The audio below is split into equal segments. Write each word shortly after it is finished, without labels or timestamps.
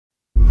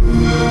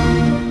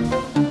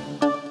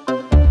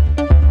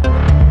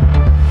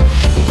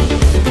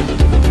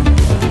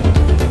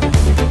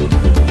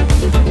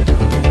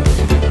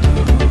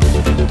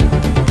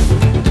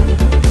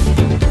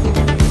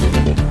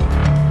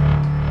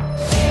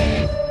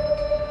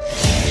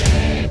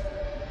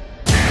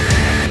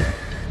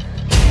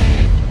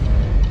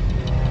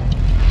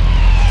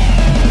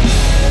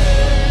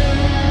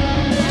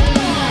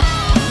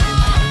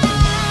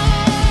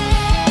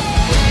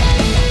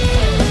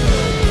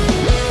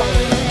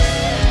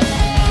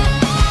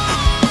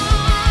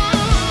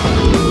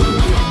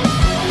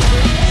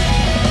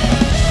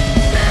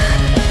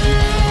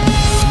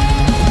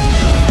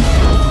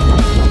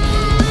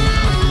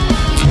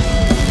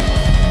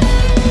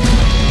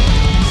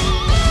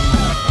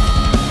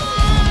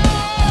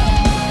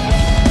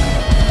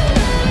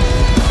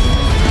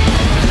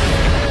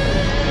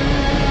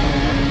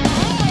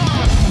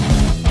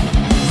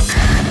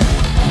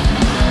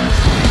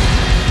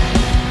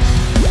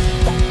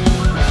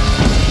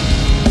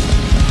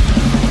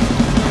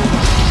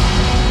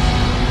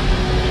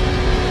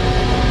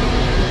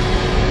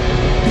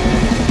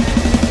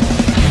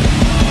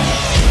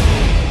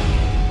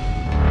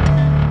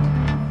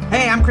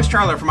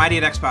Charlotte from ID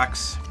at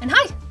Xbox. And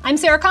hi, I'm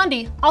Sarah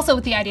Condi, also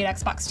with the ID at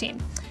Xbox team.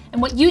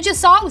 And what you just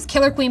saw was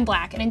Killer Queen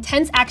Black, an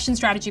intense action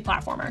strategy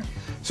platformer.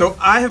 So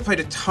I have played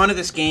a ton of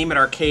this game at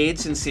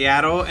arcades in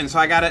Seattle, and so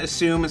I gotta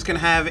assume it's gonna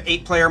have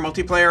 8-player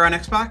multiplayer on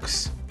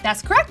Xbox?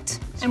 That's correct.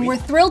 Sweet. And we're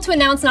thrilled to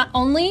announce not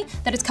only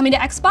that it's coming to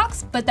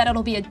Xbox, but that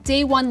it'll be a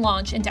day one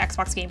launch into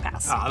Xbox Game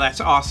Pass. Oh,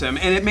 that's awesome.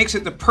 And it makes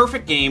it the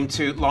perfect game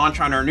to launch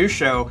on our new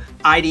show,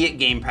 ID at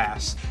Game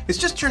Pass. It's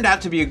just turned out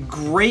to be a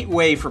great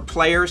way for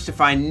players to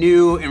find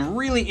new and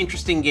really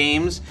interesting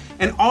games.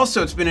 And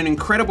also it's been an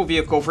incredible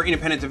vehicle for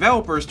independent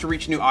developers to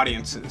reach new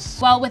audiences.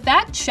 Well, with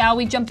that, shall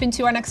we jump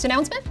into our next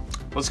announcement?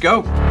 Let's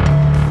go.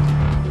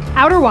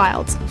 Outer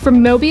Wilds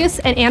from Mobius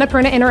and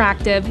Annapurna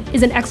Interactive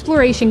is an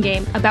exploration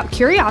game about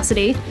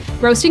curiosity,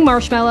 roasting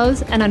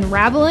marshmallows, and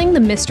unraveling the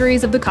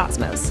mysteries of the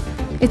cosmos.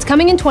 It's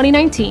coming in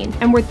 2019,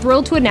 and we're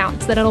thrilled to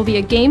announce that it'll be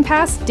a Game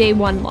Pass Day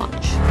 1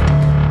 launch.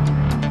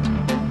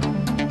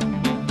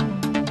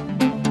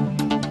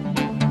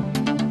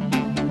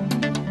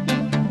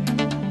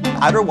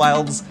 Outer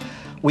Wilds,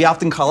 we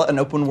often call it an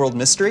open world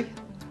mystery.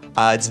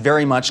 It's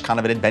very much kind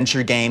of an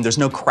adventure game. There's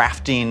no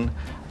crafting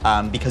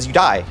because you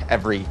die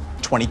every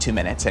 22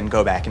 minutes and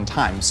go back in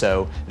time.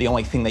 So the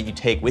only thing that you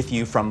take with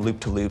you from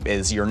loop to loop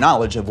is your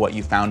knowledge of what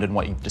you found and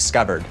what you've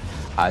discovered.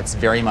 It's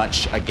very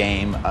much a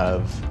game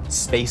of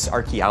space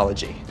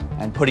archaeology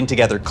and putting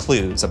together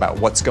clues about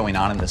what's going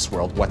on in this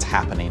world, what's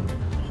happening,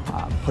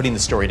 putting the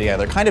story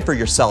together kind of for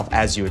yourself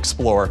as you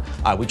explore.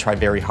 We try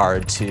very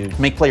hard to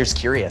make players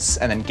curious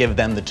and then give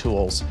them the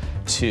tools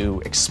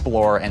to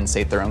explore and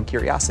sate their own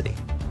curiosity.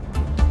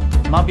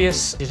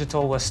 Mobius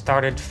Digital was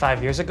started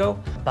 5 years ago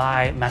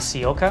by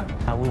Masioka.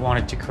 We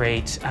wanted to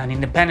create an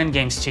independent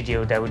game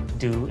studio that would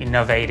do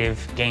innovative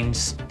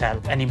games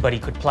that anybody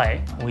could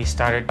play. We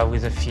started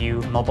with a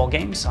few mobile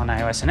games on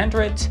iOS and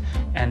Android,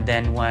 and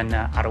then when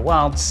Outer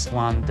Wilds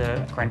won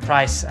the grand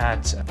prize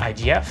at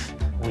IGF,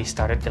 we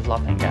started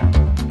developing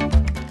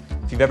that.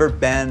 If you've ever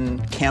been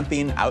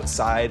camping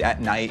outside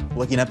at night,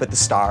 looking up at the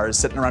stars,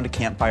 sitting around a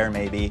campfire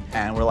maybe,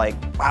 and we're like,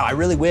 wow, I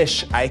really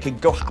wish I could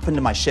go hop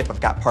into my ship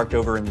I've got parked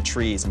over in the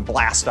trees and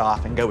blast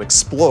off and go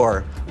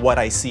explore what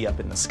I see up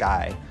in the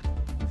sky.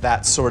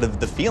 That's sort of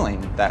the feeling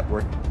that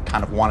we're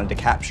kind of wanted to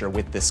capture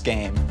with this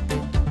game.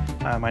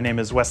 My name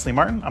is Wesley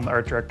Martin. I'm the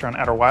art director on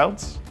Outer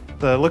Wilds.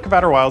 The look of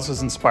Outer Wilds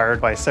was inspired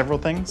by several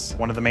things.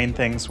 One of the main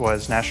things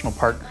was national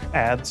park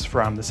ads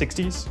from the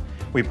 60s.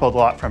 We pulled a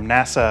lot from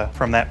NASA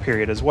from that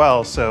period as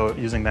well, so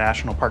using the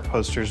national park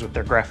posters with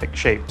their graphic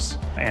shapes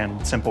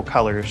and simple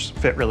colors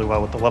fit really well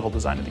with the level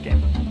design of the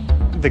game.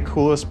 The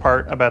coolest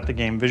part about the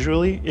game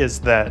visually is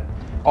that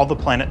all the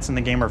planets in the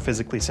game are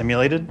physically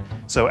simulated,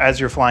 so as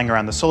you're flying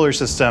around the solar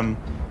system,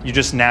 you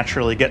just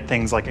naturally get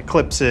things like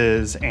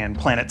eclipses and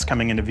planets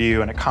coming into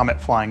view and a comet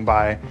flying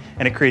by,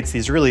 and it creates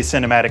these really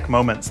cinematic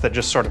moments that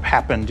just sort of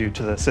happen due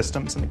to the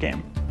systems in the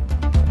game.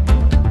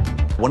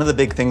 One of the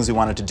big things we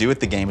wanted to do with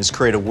the game is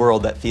create a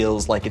world that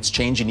feels like it's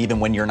changing even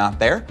when you're not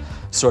there.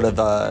 Sort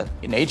of,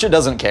 nature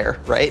doesn't care,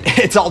 right?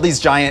 It's all these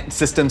giant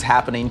systems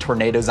happening,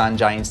 tornadoes on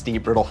giants,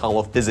 deep, brittle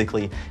hollow,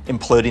 physically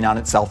imploding on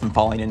itself and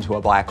falling into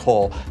a black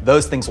hole.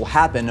 Those things will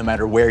happen no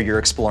matter where you're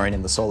exploring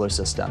in the solar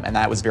system. And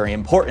that was very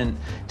important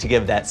to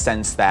give that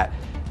sense that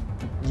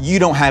you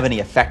don't have any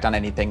effect on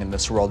anything in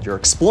this world. You're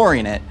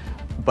exploring it,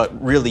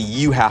 but really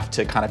you have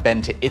to kind of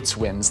bend to its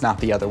whims, not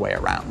the other way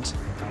around.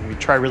 We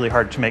try really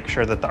hard to make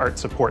sure that the art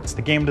supports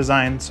the game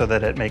design so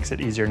that it makes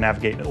it easier to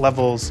navigate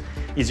levels,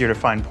 easier to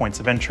find points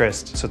of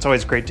interest. So it's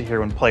always great to hear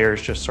when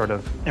players just sort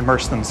of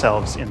immerse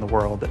themselves in the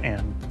world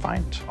and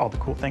find all the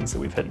cool things that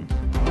we've hidden.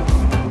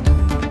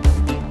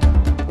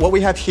 What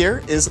we have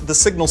here is the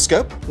signal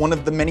scope, one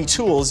of the many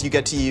tools you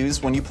get to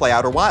use when you play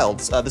Outer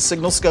Wilds. The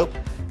signal scope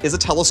is a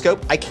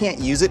telescope. I can't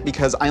use it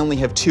because I only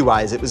have 2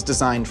 eyes. It was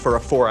designed for a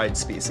 4-eyed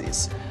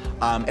species.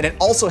 And it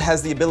also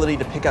has the ability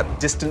to pick up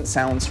distant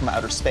sounds from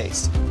outer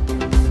space.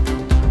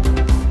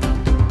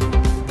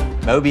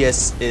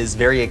 Mobius is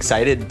very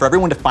excited for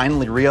everyone to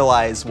finally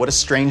realize what a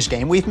strange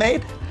game we've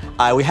made.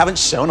 We haven't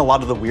shown a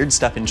lot of the weird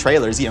stuff in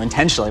trailers,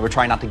 intentionally. We're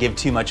trying not to give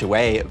too much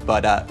away,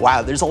 but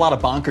wow, there's a lot of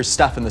bonkers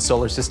stuff in the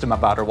solar system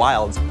of Outer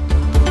Wilds.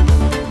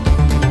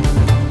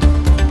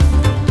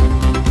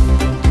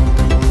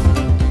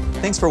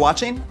 Thanks for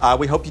watching.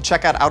 We hope you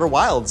check out Outer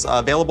Wilds,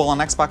 available on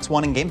Xbox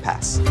One and Game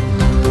Pass.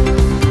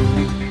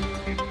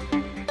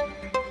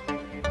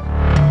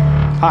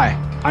 Hi,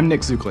 I'm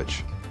Nick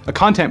Zuklich, a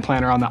content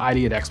planner on the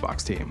ID at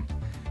Xbox team.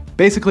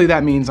 Basically,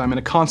 that means I'm in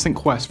a constant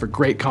quest for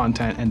great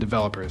content and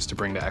developers to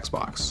bring to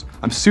Xbox.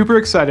 I'm super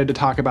excited to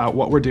talk about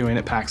what we're doing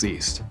at PAX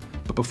East.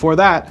 But before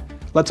that,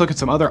 let's look at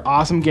some other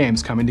awesome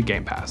games coming to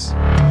Game Pass.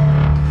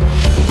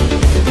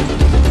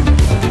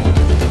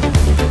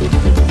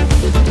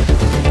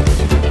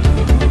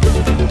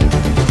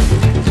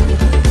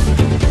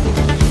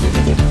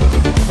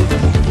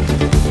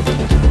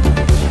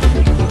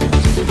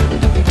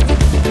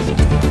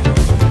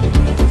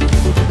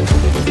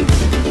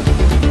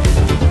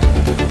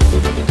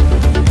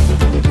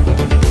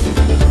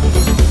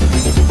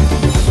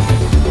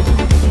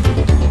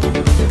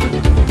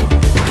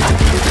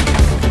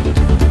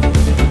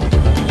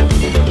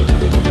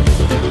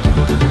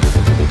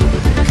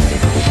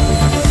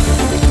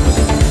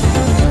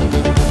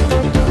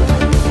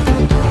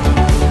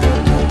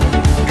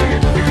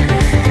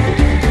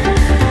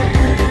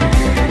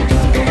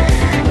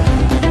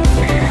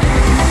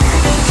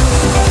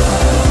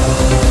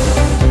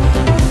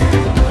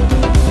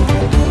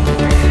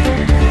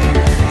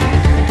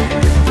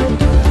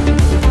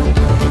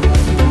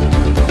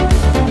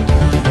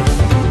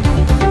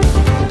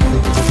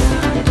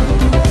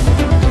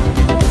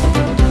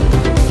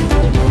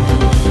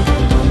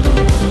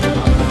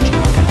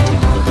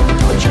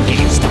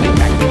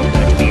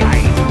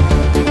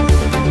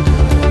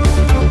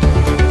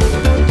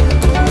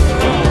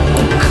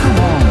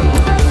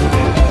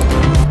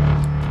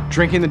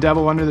 Drinking the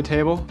devil under the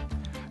table?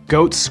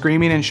 Goats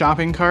screaming in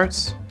shopping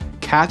carts?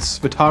 Cats,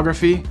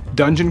 photography,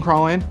 dungeon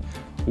crawling?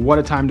 What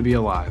a time to be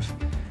alive.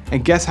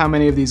 And guess how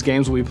many of these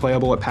games will be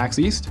playable at PAX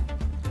East?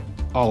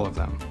 All of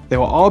them. They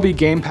will all be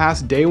Game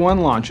Pass Day 1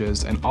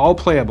 launches and all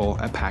playable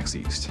at PAX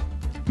East.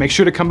 Make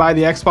sure to come by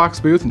the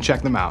Xbox booth and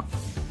check them out.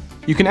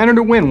 You can enter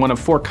to win one of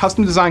 4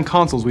 custom designed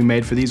consoles we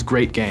made for these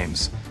great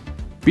games.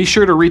 Be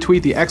sure to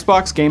retweet the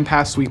Xbox Game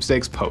Pass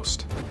sweepstakes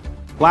post.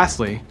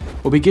 Lastly,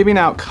 we'll be giving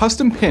out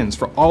custom pins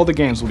for all the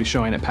games we'll be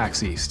showing at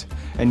PAX East.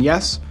 And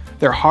yes,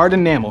 they're hard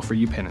enamel for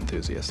you pin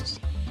enthusiasts.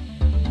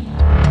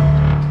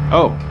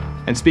 Oh,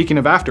 and speaking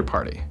of After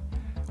Party,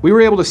 we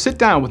were able to sit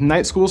down with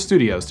Night School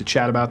Studios to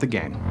chat about the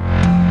game.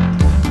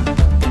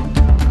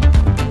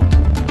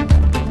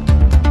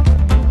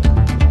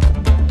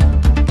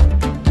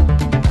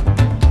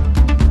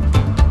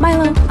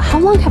 Milo, how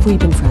long have we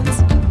been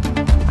friends?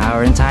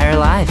 Our entire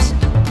lives.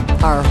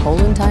 Our whole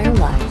entire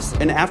lives.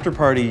 In After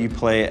Party, you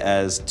play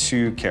as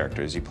 2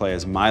 characters. You play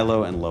as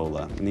Milo and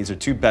Lola. And these are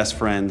 2 best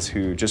friends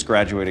who just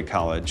graduated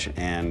college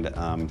and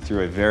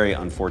through a very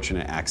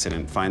unfortunate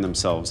accident find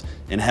themselves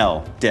in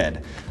hell,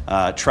 dead,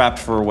 trapped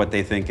for what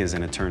they think is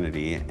an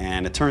eternity.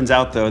 And it turns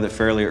out, though, that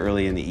fairly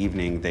early in the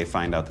evening, they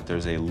find out that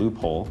there's a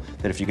loophole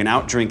that if you can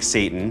outdrink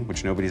Satan,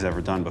 which nobody's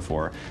ever done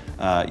before,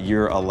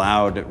 you're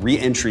allowed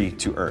re-entry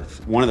to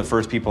Earth. One of the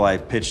first people I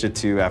pitched it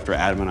to after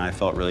Adam and I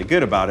felt really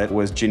good about it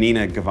was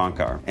Janina Gavankar.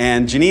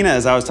 And Janina,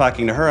 as I was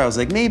talking to her, I was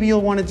like, maybe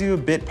you'll want to do a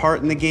bit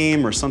part in the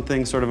game or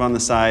something sort of on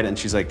the side. And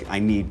she's like, I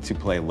need to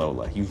play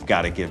Lola. You've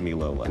got to give me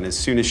Lola. And as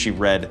soon as she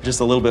read just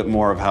a little bit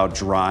more of how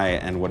dry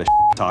and what a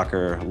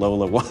talker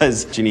Lola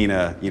was,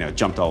 Janina,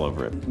 jumped all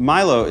over it.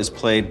 Milo is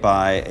played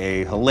by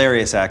a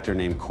hilarious actor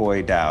named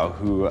Koi Dao,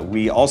 who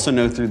we also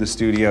know through the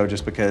studio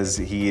just because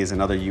he is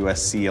another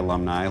USC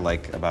alumni,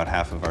 like about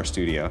half of our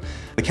studio.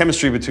 The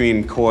chemistry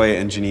between Koi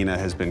and Janina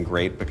has been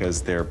great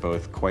because they're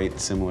both quite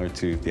similar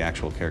to the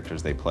actual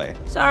characters they play.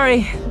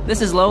 Sorry,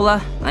 this is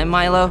Lola. I'm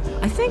Milo.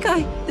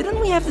 Didn't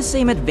we have the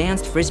same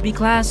advanced frisbee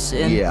class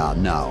in... Yeah,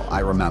 no, I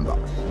remember.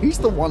 He's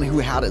the one who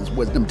had his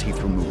wisdom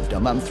teeth removed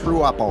and then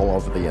threw up all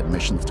over the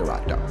admissions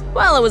director.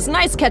 Well, it was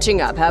nice catching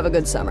up. Have a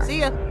good summer. See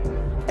ya.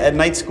 At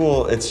Night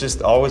School, it's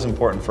just always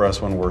important for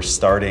us when we're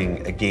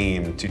starting a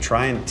game to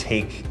try and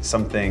take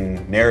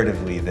something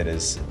narratively that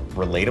is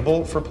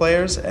relatable for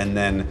players and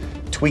then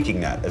tweaking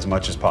that as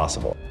much as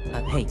possible.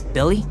 Hey,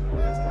 Billy?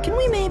 Can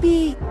we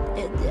maybe...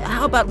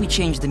 how about we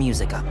change the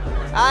music up?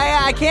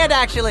 I can't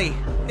actually.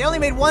 They only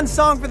made 1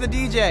 song for the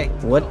DJ.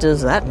 What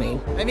does that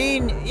mean? I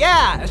mean,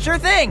 yeah, sure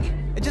thing.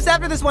 Just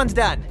after this one's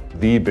done.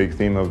 The big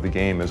theme of the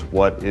game is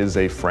what is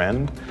a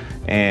friend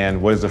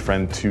and what is a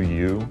friend to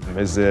you?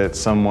 Is it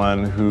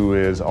someone who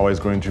is always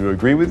going to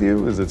agree with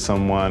you? Is it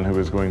someone who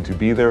is going to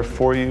be there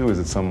for you? Is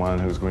it someone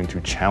who is going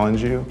to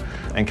challenge you?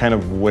 And kind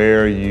of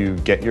where you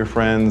get your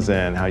friends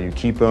and how you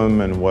keep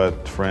them and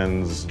what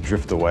friends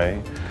drift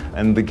away.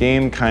 And the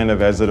game kind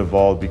of, as it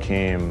evolved,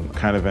 became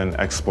kind of an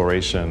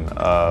exploration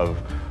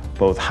of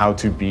both how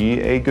to be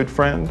a good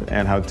friend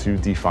and how to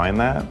define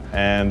that,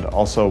 and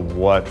also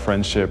what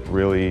friendship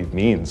really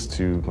means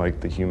to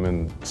the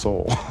human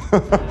soul.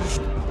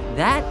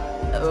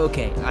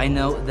 Okay, I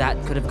know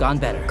that could have gone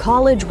better.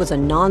 College was a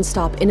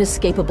non-stop,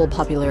 inescapable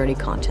popularity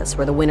contest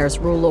where the winners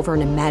rule over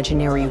an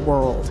imaginary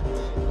world.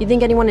 You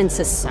think anyone in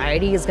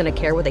society is gonna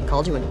care what they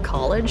called you in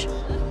college?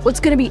 What's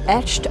gonna be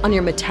etched on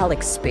your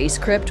metallic space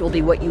crypt will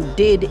be what you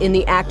did in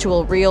the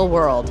actual real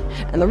world.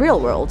 And the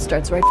real world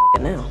starts right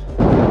now.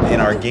 In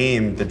our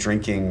game, the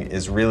drinking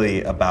is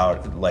really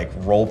about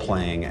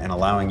role-playing and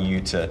allowing you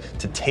to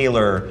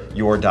tailor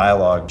your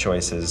dialogue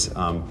choices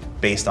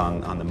based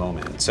on the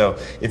moment. So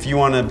if you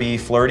want to be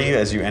flirty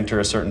as you enter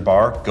a certain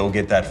bar, go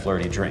get that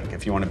flirty drink.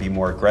 If you want to be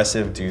more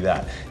aggressive, do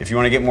that. If you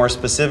want to get more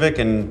specific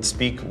and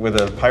speak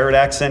with a pirate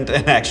accent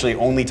and actually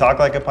only talk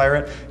like a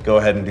pirate, go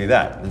ahead and do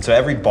that. And so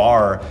every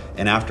bar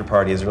and after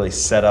party is really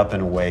set up in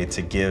a way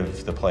to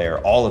give the player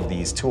all of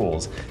these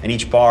tools, and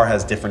each bar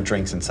has different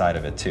drinks inside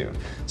of it too.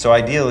 So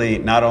ideally,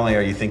 not only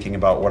are you thinking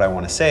about what I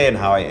want to say and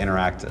how I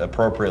interact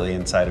appropriately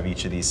inside of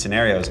each of these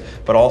scenarios,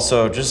 but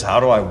also just how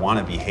do I want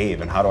to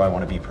behave and how do I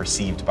want to be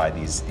perceived by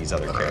these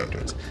other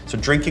characters. So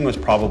drinking was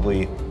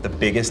probably the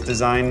biggest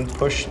design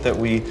push that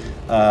we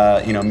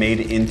made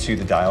into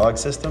the dialogue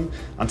system.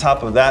 On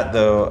top of that,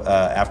 though,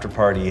 After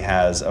Party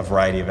has a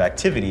variety of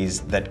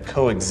activities that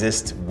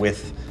coexist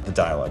with the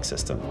dialogue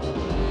system.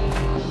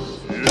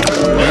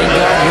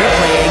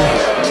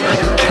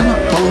 I cannot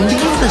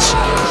believe this.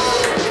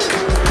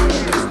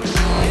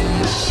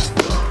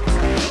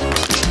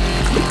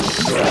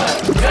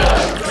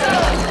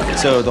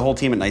 So the whole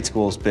team at Night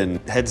School has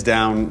been heads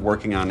down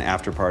working on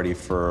After Party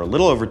for a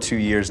little over 2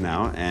 years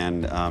now,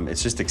 and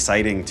it's just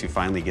exciting to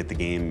finally get the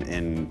game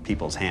in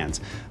people's hands.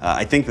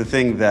 I think the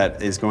thing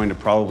that is going to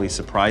probably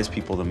surprise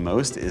people the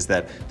most is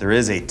that there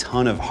is a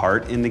ton of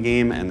heart in the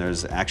game, and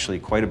there's actually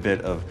quite a bit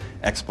of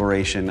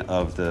exploration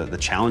of the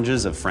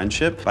challenges of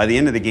friendship. By the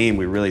end of the game,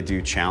 we really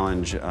do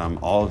challenge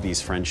all of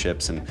these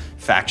friendships and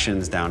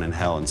factions down in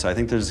hell, and so I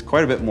think there's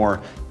quite a bit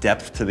more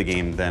depth to the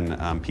game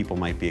than people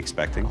might be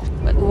expecting.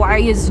 But why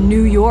is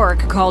New York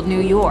called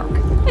New York?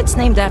 It's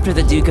named after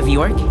the Duke of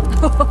York.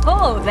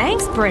 Oh,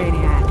 thanks,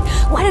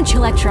 Brainiac. Why don't you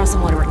lecture us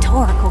on what a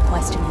rhetorical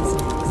question is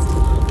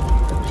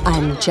next?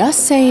 I'm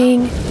just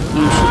saying, you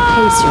should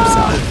pace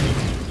yourself.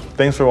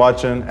 Thanks for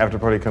watching. After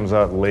Party comes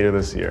out later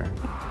this year.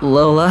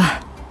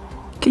 Lola,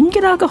 can you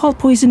get alcohol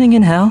poisoning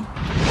in hell?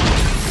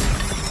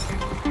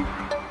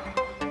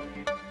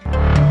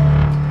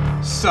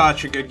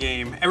 Such a good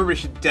game. Everybody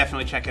should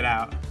definitely check it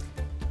out.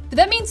 But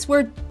that means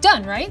we're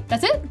done, right?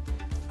 That's it?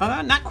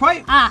 Not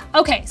quite. Ah,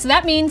 okay, so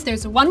that means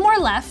there's one more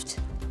left,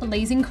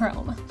 Blazing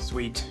Chrome.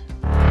 Sweet.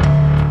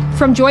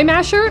 From Joy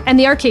Masher and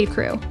the Arcade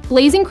Crew,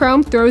 Blazing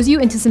Chrome throws you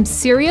into some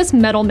serious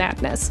metal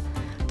madness.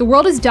 The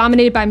world is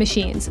dominated by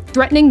machines,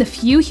 threatening the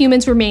few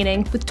humans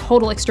remaining with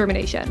total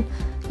extermination.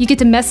 You get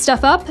to mess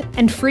stuff up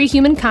and free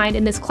humankind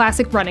in this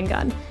classic run and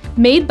gun,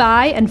 made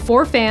by and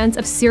for fans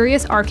of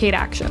serious arcade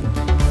action.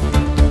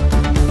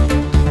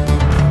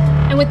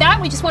 And with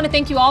that, we just want to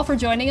thank you all for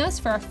joining us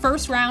for our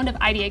first round of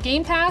Idea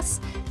Game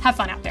Pass. Have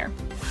fun out there.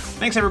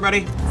 Thanks,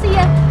 everybody. See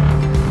ya.